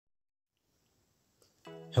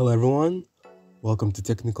Hello everyone, welcome to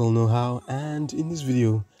Technical Know-How, and in this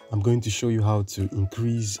video I'm going to show you how to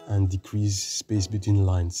increase and decrease space between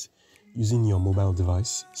lines using your mobile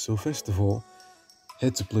device. So first of all,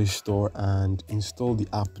 head to Play Store and install the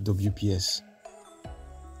app WPS.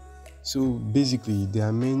 So basically there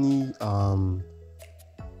are many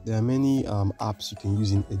apps you can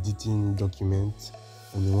use in editing documents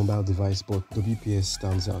on your mobile device, but WPS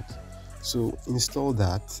stands out. So install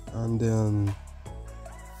that, and then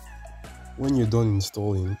when you're done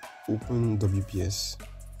installing, open WPS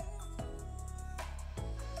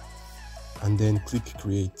and then click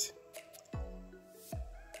create.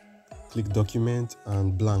 Click document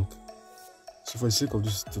and blank. So for the sake of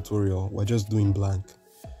this tutorial, we're just doing blank.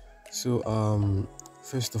 So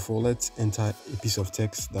first of all, let's enter a piece of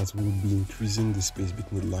text that will be increasing the space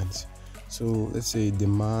between the lines. So let's say the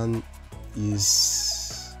man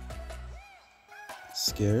is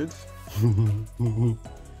scared.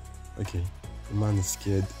 Okay, the man is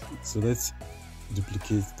scared. So let's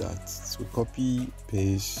duplicate that. So copy,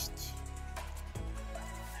 paste.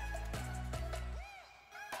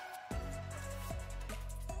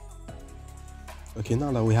 Okay,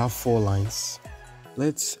 now that we have 4 lines,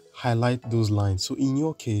 let's highlight those lines. So in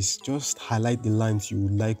your case, just highlight the lines you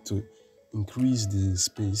would like to increase the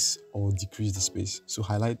space or decrease the space. So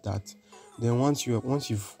highlight that. Then once you're done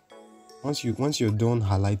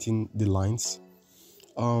highlighting the lines,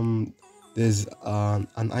 there's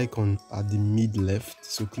an icon at the mid left.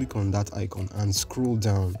 So click on that icon and scroll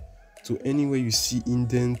down to anywhere you see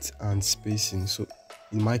indent and spacing. So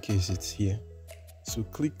in my case, it's here. So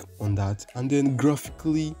click on that, and then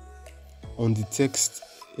graphically on the text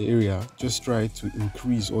area, just try to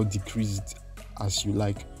increase or decrease it as you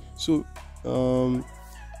like. So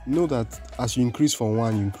know that as you increase for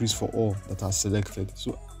one, you increase for all that are selected.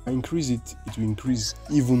 So I increase it will increase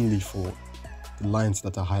evenly for the lines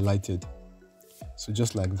that are highlighted. So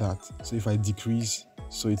just like that. So if I decrease,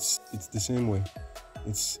 so it's the same way.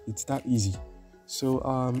 It's that easy. So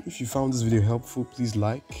if you found this video helpful, please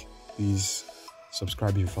like, please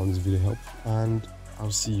subscribe if you found this video helpful, and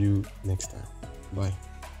I'll see you next time. Bye.